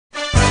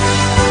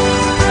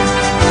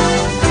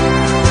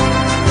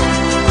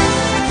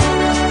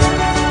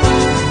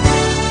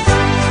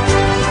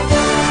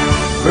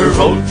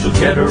all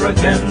together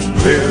again,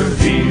 we're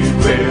here,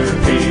 we're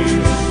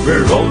here.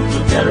 We're all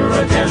together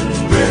again,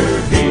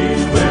 we're here,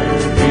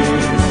 we're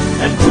here.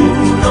 And who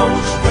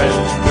knows when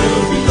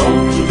we'll be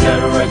all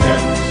together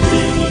again,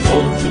 singing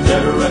all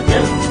together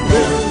again,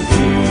 we're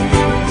here.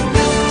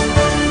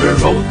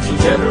 We're all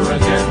together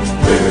again,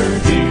 we're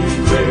here,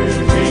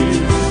 we're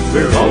here.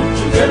 We're all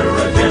together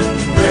again,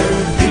 we're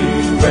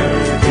here,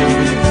 we're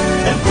here.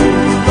 And who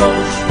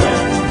knows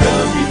when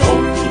we'll be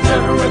all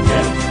together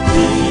again,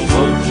 singing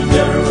all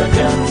together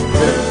again,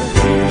 we're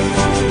here.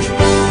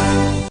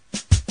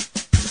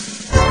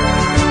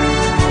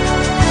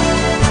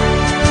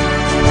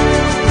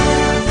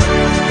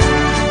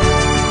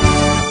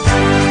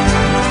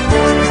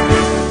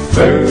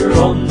 We're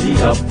on the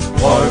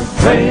upward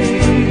way.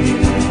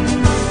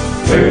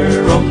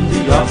 We're on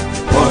the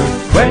upward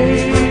way,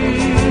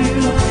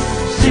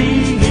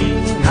 singing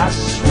as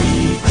we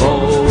go,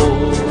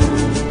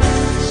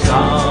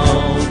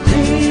 scouting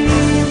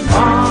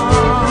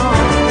on.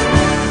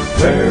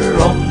 We're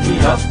on the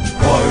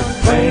upward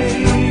way.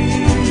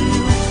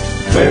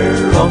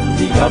 We're on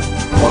the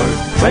upward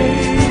way,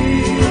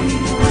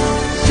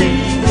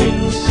 singing,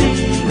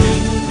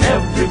 singing,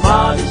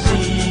 everybody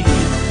singing,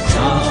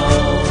 scouting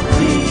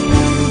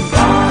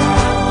on.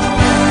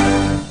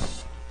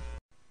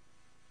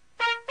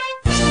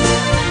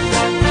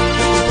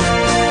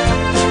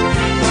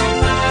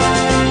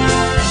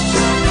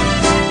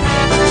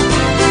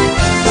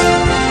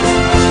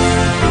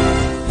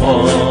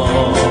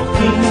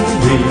 Walking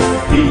with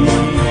thee,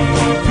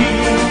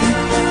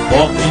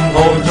 walking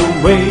all the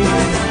way,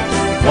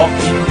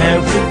 walking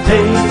every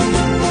day,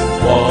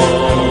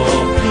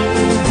 walking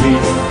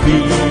with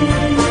thee,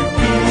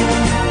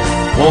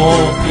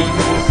 walking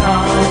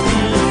without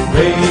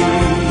rain.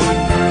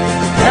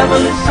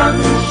 Heavenly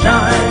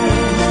sunshine,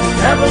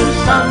 heavenly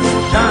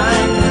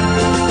sunshine,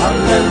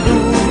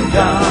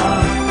 hallelujah,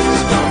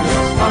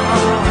 stars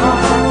far.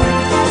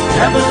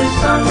 Heavenly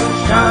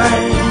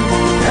sunshine,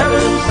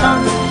 heavenly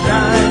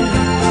sunshine,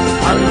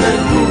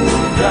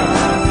 hallelujah,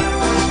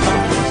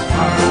 stars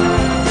far.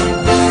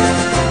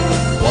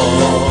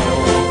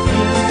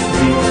 Walking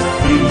with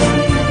thee,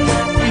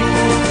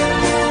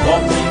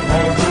 walking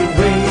all the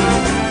way,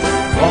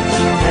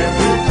 walking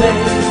every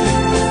day,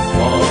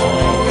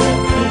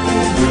 walking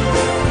with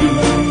thee,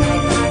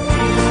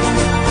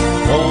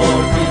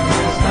 walking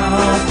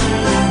without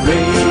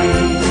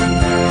rain.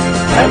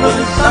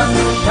 Heavenly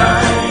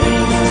sunshine,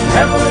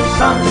 heavenly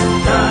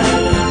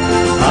sunshine,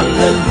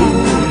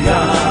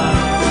 hallelujah,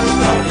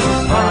 stars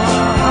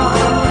far.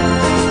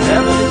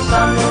 Heavenly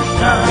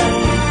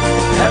sunshine,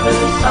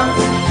 heavenly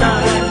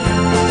sunshine,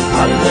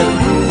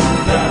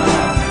 hallelujah,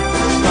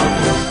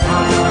 stars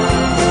far.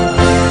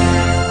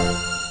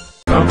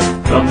 Drum,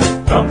 drum,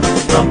 drum,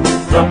 drum,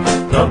 drum,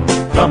 drum,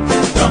 drum,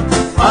 drum.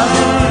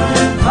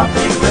 I'm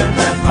happy when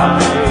I'm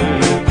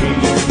hiking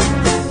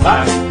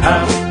back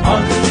out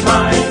on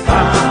my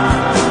back.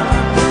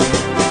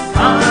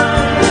 I'm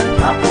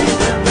happy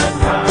when I'm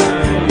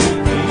hiking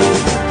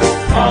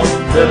on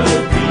the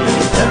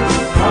beaten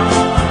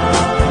path,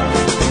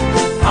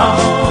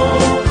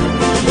 out in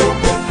the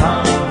open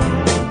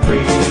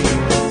country.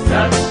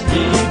 That's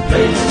the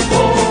place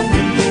for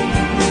me.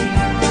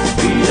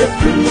 Be the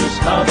cruise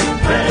coming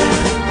friend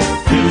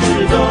to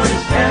the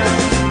Doris hand.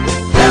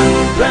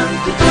 10,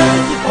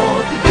 20,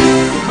 40,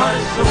 50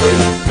 miles away.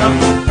 Drum,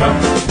 drum,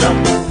 drum,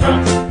 drum,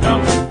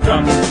 drum,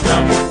 drum,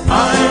 drum.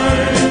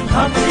 I'm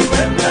happy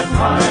when I'm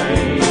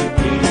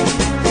hiking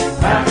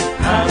back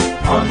out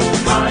on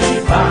my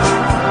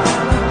back.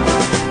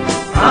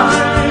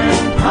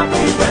 I'm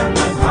happy when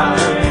I'm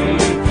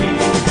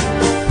hiking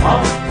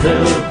on the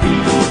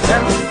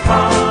beaten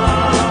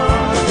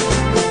path,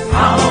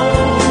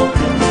 out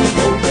in the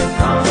open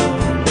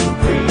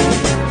country.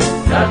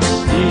 That's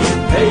the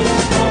place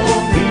for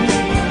me.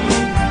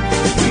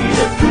 Be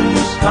the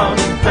cruise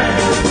coming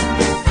band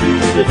to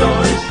the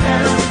Doris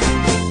hand.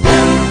 10,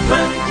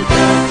 20,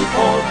 30,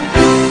 40,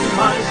 50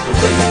 miles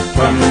away.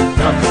 Drum,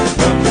 drum,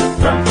 drum,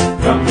 drum,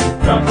 drum,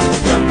 drum,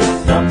 drum,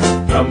 drum,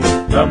 drum,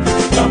 drum,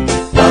 drum,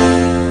 drum.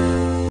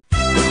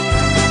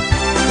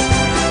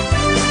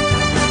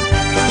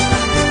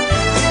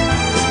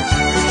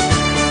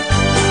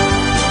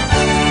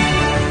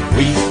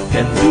 We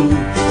can do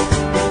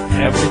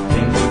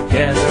everything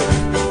together,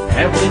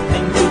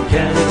 everything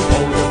together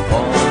for the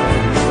boy.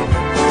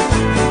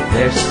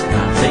 There's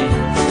nothing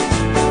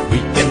we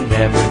can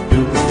never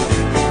do,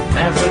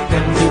 never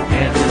can do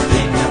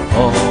anything at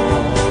all.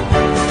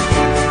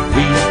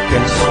 We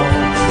can solve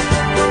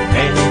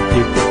many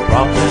different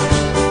problems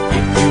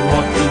if we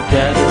work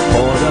together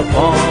for the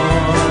boy.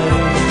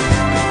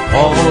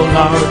 All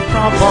our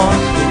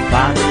troubles will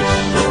vanish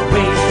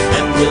away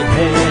and we'll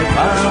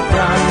have a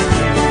bright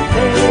new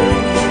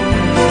day.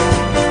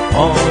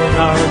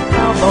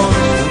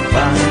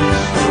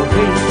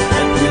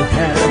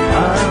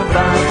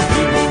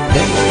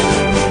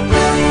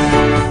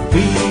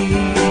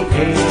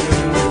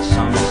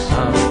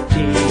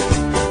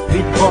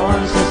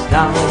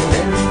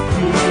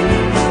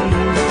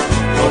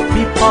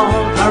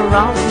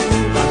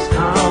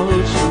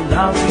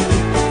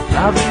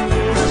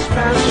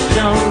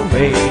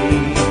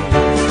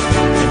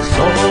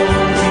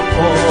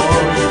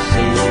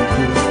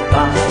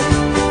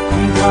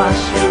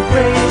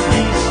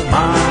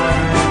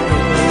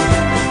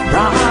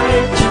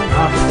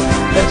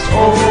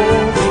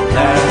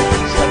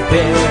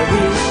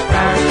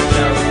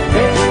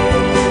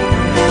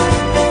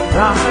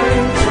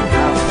 rising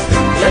up.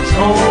 Let's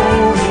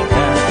hold it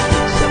down.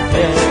 It's a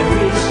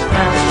very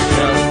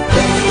special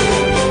day.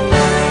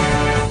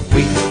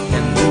 We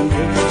can do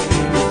it.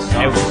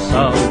 It's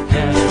so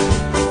good.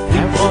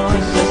 Our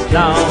voices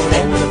loud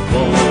and the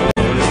voice.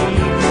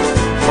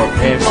 For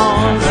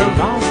everyone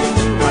around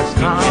you, I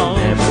can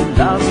never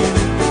love you.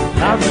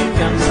 Love you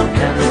and some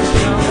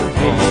energy and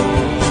pain.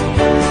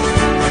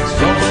 And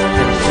so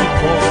there's a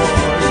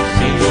voice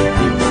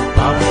singing the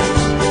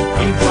flowers.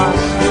 It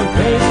was the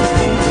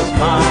baby's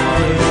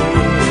smile.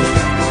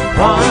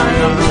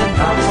 Rise and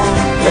come on,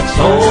 let's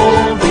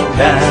all be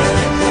glad.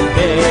 It's a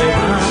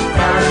very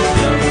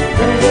special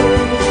day.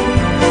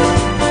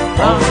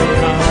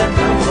 Rise and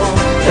come on,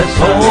 let's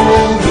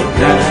all be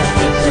glad.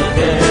 It's a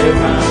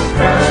very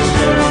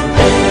special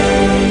day.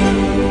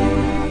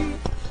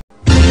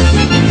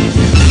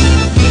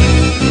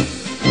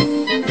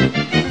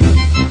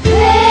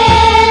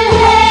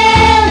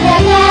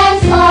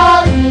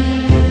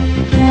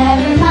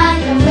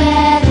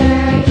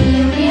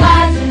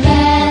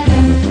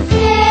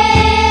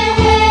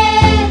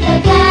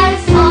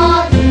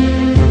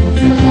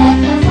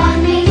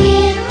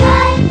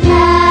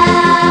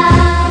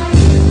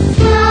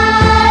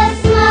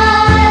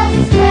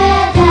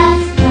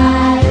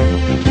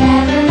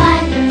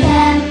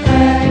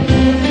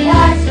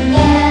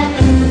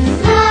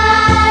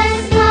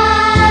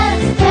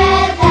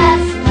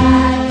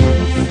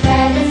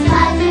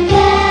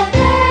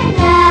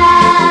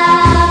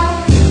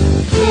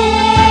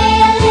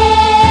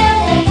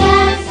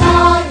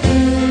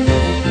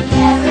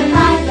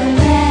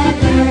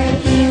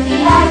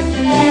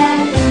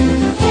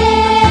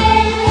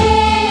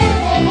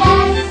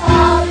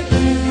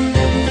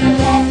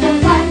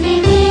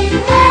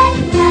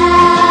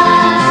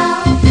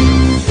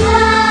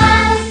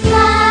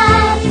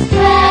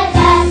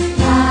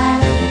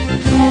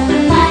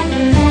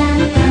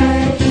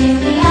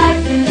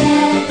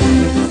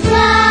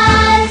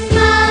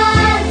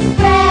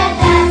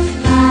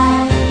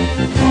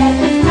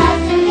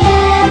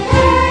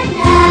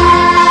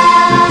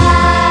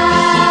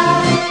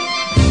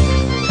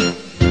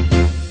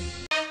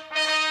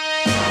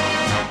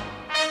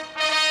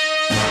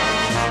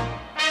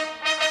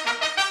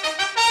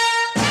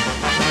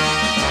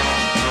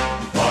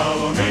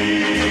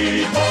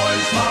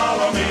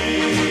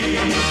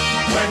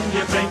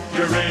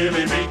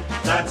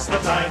 That's the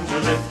time to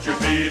lift your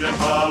feet and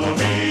follow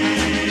me.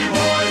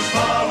 Boys,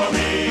 follow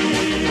me.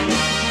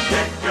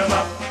 Pick 'em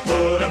up,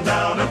 put 'em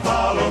down and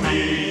follow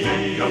me.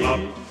 Pick 'em up,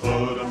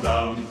 put 'em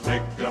down,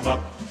 pick 'em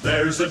up.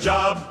 There's a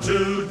job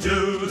to do,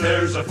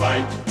 there's a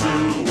fight to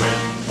win.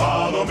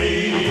 Follow me,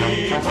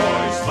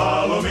 boys,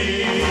 follow me.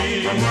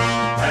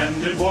 And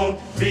it won't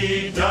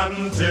be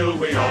done till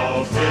we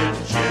all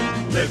pitch in.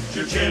 Lift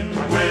your chin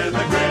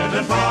with a grin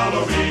and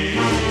follow me.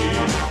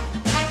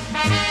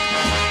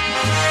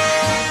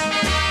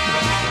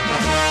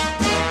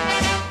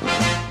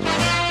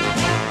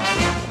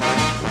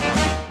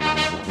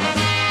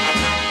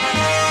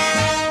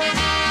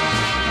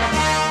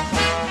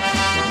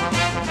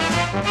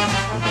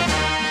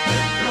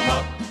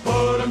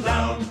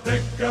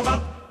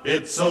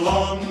 It's a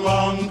long,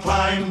 long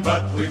climb,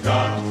 but we've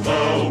got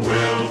the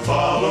will.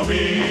 Follow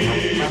me,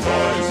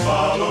 boys,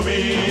 follow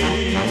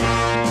me.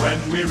 When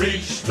we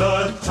reach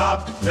the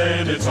top,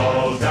 then it's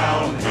all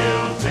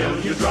downhill till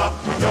you drop.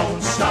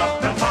 Don't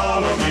stop and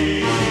follow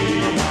me.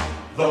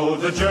 Though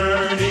the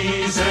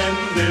journey's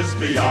end is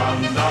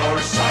beyond our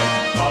sight,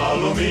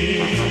 follow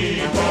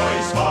me,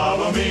 boys,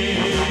 follow me.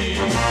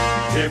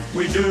 If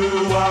we do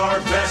our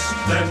best,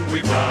 then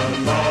we've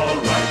done all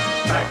right.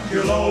 Pack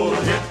your load,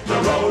 hit the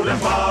road and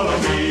follow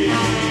me.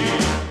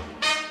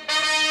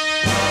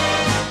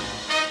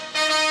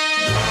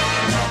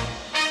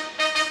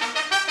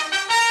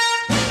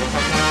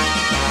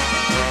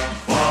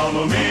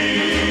 Follow me,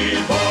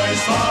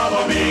 boys,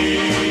 follow me.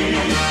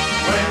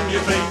 When you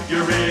think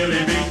you're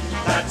really beat,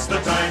 that's the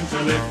time to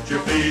lift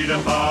your feet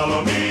and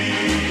follow me.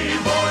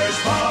 Boys,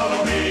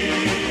 follow me.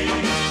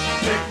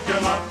 Pick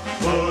 'em up,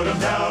 put 'em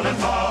down and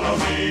follow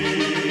me.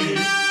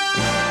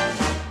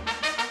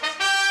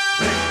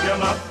 Pick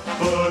 'em up,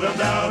 put 'em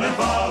down and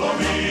follow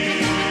me.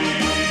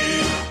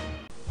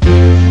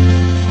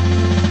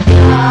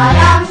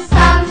 Aram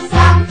sam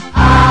sam,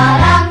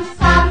 aram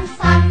sam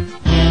sam,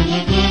 gili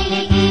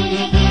gili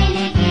gili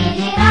gili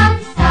gili ram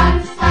sam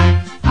sam,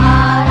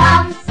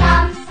 aram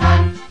sam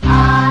sam,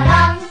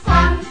 aram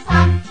sam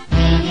sam,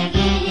 gili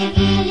gili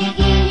gili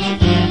gili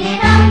gili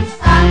ram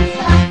sam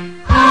sam,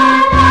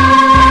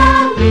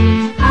 arami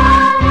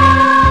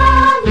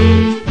arami,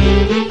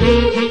 gili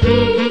gili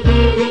gili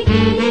gili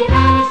gili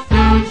ram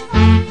sam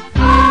sam,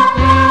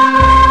 arami.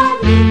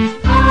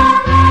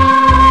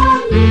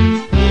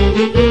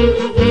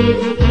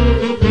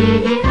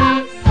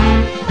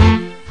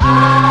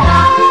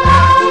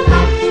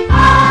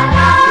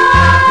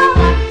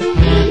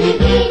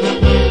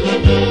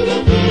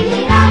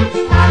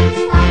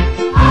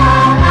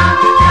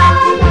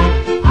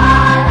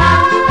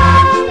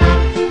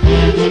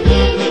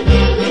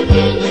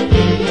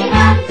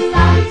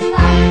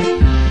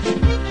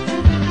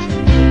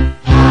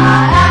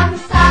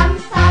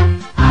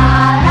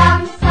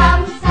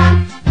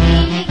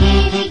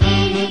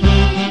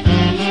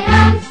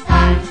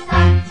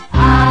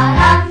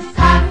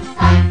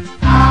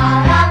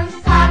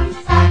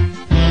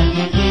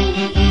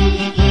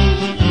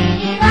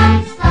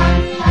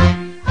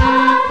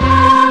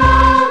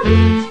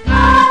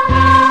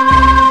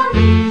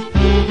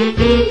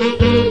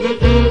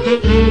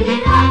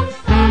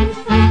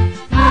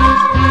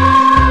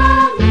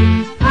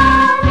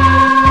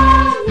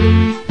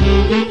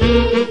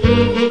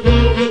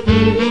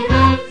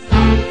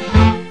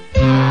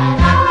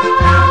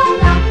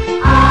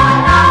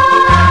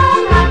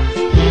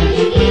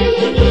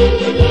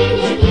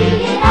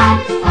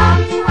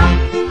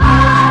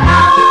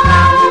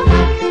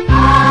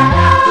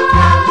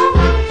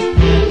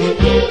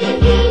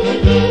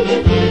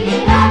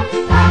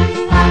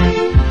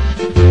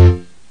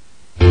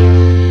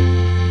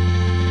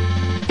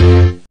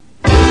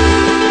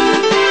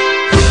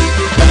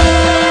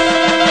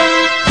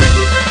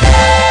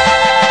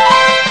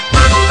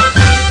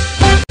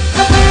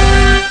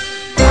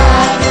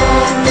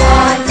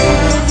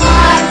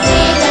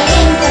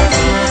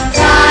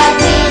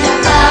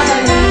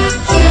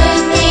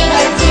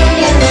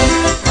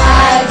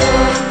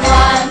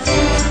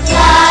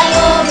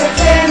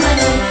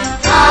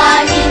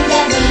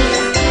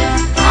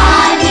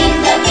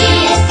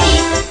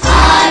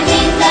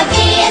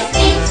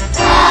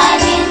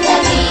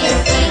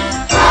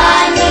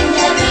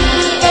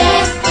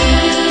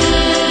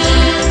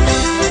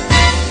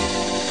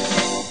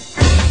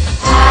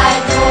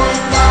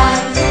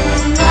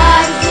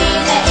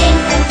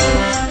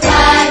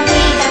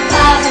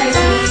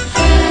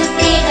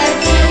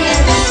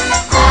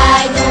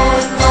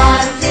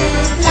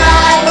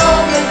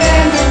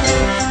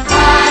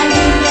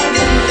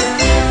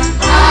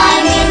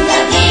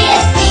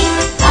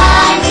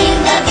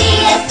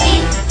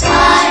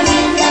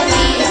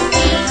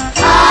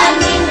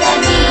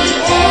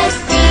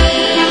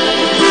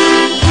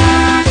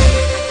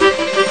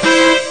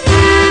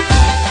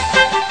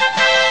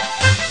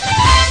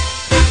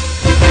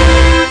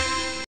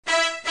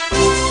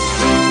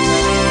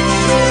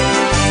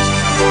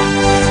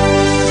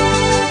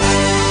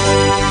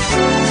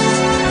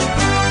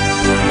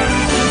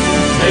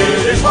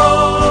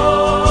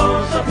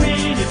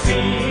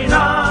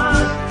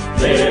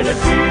 Hear the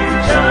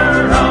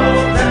future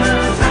of the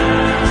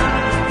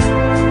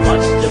land.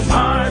 Watch the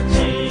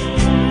marching,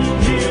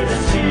 hear the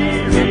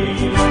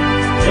cheering.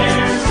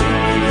 There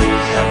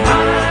sees a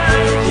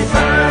mighty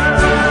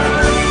band.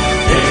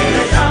 Hear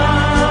the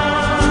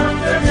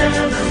younger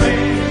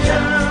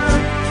generation.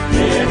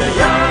 Hear the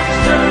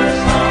youngsters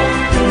of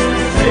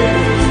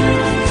today.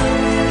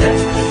 Let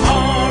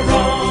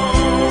tomorrow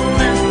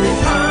and we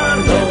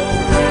follow.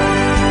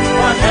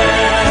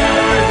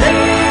 Whatever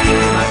they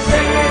must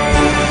say.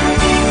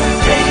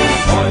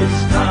 Boy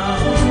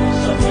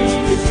Scouts of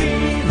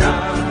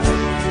Pilipinas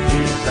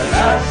is the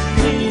last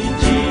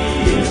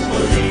teaching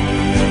for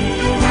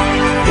thee.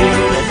 In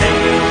the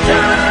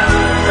nation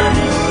and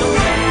its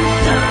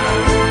occasion,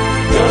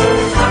 your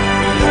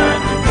happy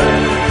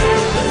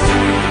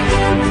anniversary.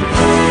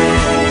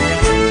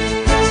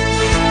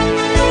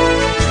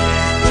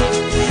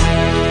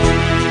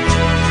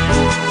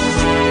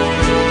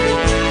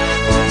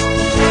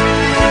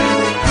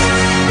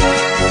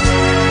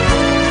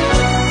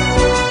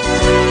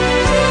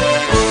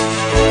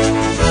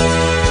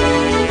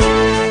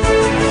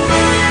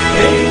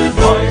 Hail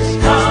Boy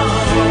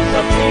Scouts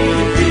of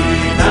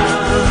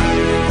Pilipinas,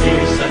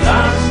 here's the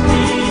last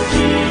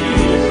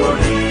teaching for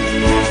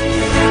thee.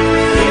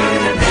 In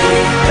the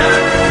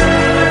nation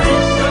and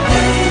its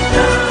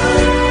occasion,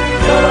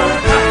 your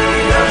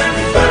happy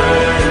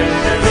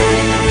anniversary.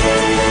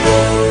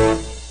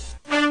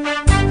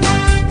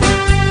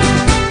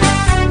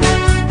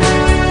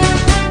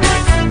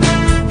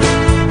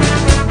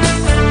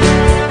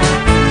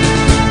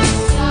 Jamboree,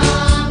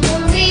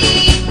 halina't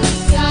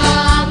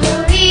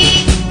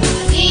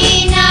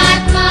mag-jamboree.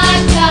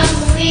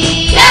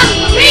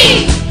 Jamboree,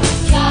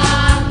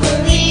 tayo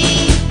na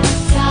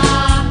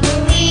mag-jamboree.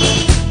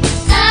 Akyatin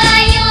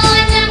natin ang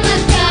mundo,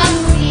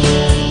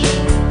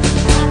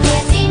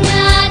 lakbayin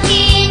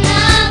natin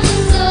ang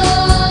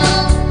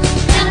buwan.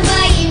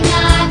 Mahalin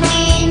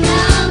natin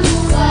ang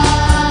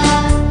kaligtasan,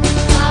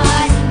 ating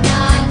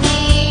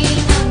kinabukasan.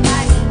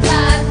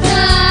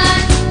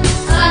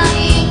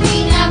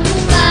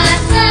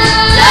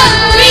 Jamboree,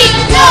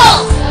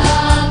 halina't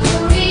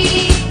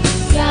mag-jamboree.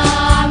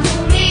 Jamboree,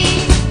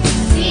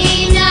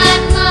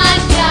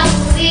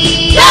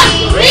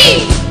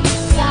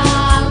 tayo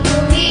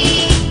na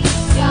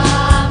mag-jamboree.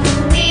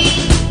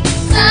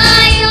 Kaalaman,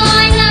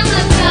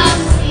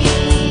 kasayahan,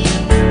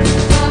 ito'y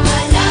ating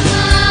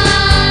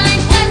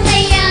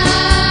kapatiran.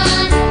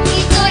 Tayo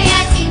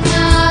ay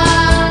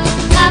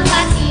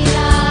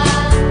magsama-sama,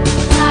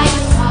 ikaw ang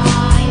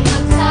pag-asa ng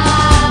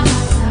bayan.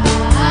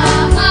 Jamboree,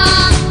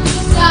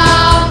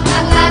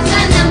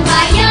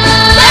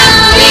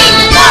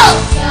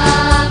 halina't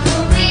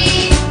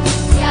mag-jamboree.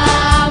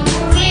 Jamboree,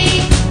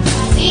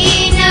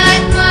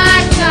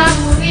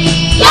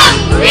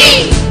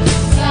 tayo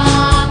na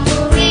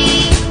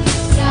mag-jamboree.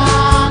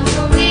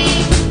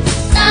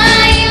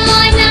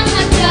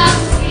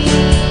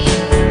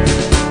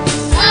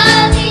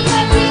 Ating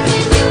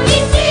kaibigan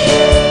unity.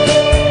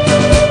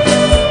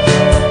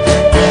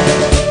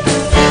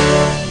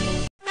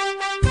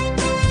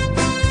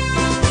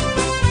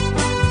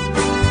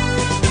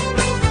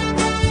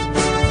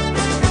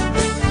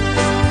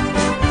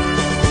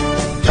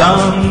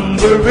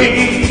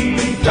 Jamboree,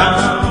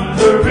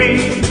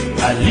 jamboree,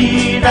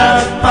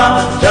 halina't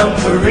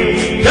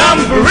mag-jamboree.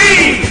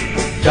 Jamboree,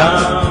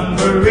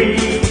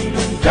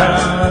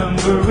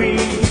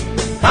 jamboree,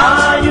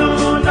 tayo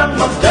nang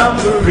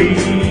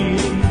mag-jamboree.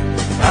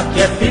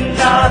 Akyatin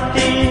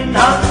natin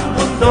ang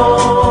mundo,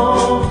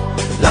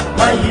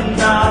 lakbayin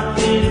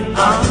natin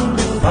ang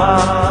lupa.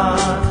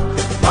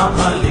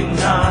 Mahalin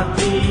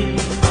natin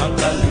ang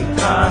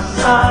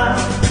kalikasan,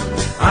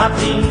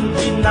 ating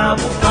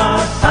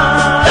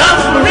kinabukasan.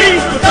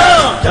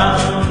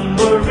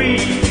 Jamboree,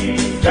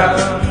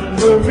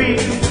 jamboree,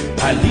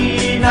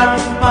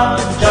 halina't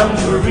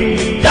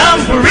mag-jamboree.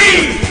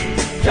 Jamboree,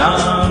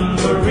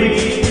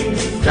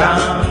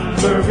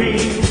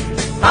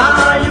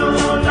 tayo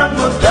nang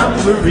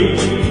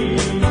mag-jamboree.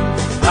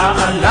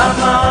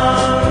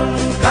 Kaalaman,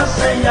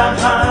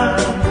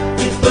 kasayahan,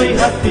 ito'y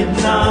hatid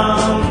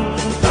ng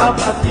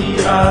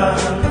kapatiran.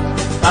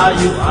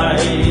 Tayo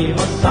ay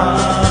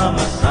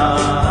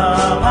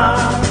masama-sama,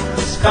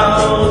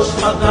 Scouts,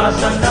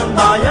 pag-asa ng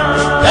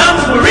bayan.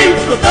 Jamboree,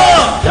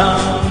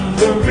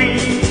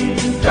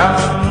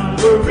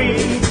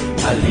 jamboree,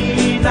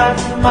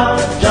 halina't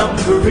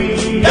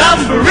mag-jamboree.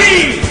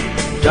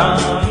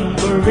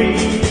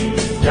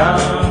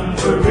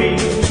 Jamboree,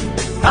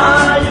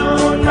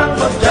 tayo nang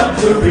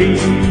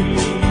mag-jamboree.